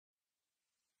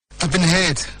I've been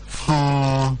heard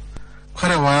for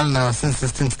quite a while now since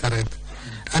this thing started.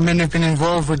 I mean, we've been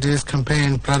involved with this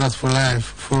campaign, Brothers for Life,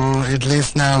 for at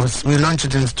least now, we launched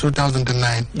it in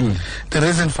 2009. The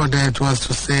reason for that was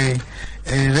to say,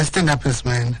 let's stand up as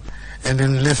men, and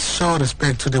then let's show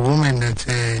respect to the women that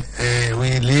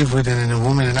we live with and the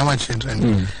women and our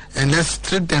children. And let's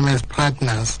treat them as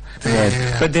partners.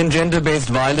 Right. But then gender-based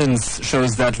violence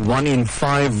shows that 1 in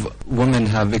 5 women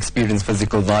have experienced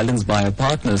physical violence by a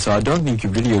partner, so I don't think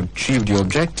you've really achieved your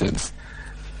objectives.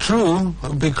 True,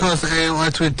 because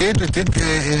what we did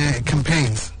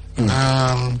campaigns,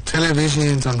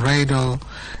 televisions, on radio,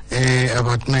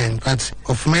 about men, but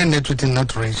of men that we did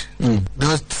not reach.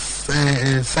 Those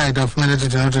side of men that we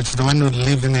did not reach, the one who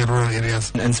live in the rural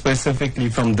areas. And specifically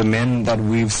from the men that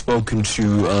we've spoken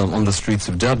to on the streets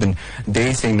of Durban,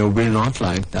 they say, no, we're not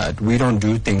like that. We don't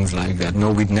do things like that.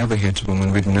 No, we'd never hit a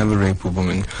woman. We'd never rape a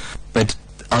woman. But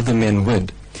other men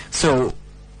would. So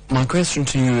my question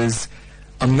to you is,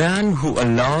 a man who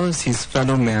allows his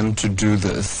fellow man to do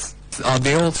this, are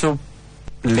they also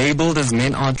labeled as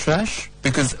men are trash?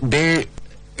 Because they,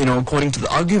 according to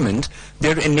the argument,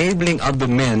 they're enabling other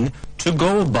men to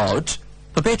go about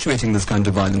perpetuating this kind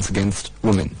of violence against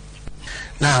women.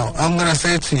 Now, I'm going to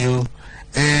say to you,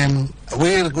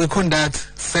 we conduct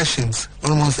sessions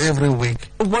almost every week.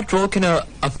 What role can a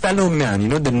fellow man,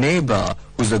 the neighbor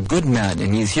who's a good man,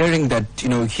 and he's hearing that,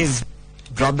 his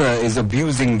brother is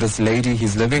abusing this lady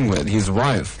he's living with, his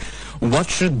wife, what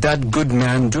should that good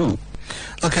man do?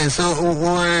 Okay, so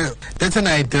that's an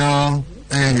ideal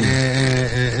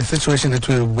situation that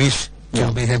we wish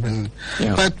to be happening.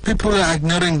 But people are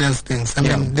ignoring those things. I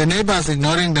mean, the neighbors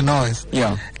ignoring the noise.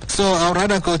 So I'd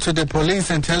rather go to the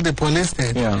police and tell the police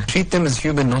that. Treat them as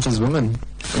human, not as women.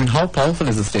 I mean, how powerful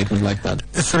is a statement like that?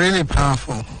 It's really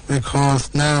powerful,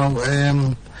 because now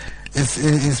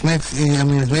it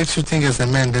makes you think as a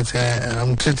man that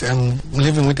I'm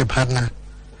living with a partner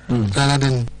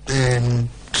rather than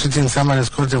treating someone as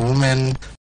called a woman.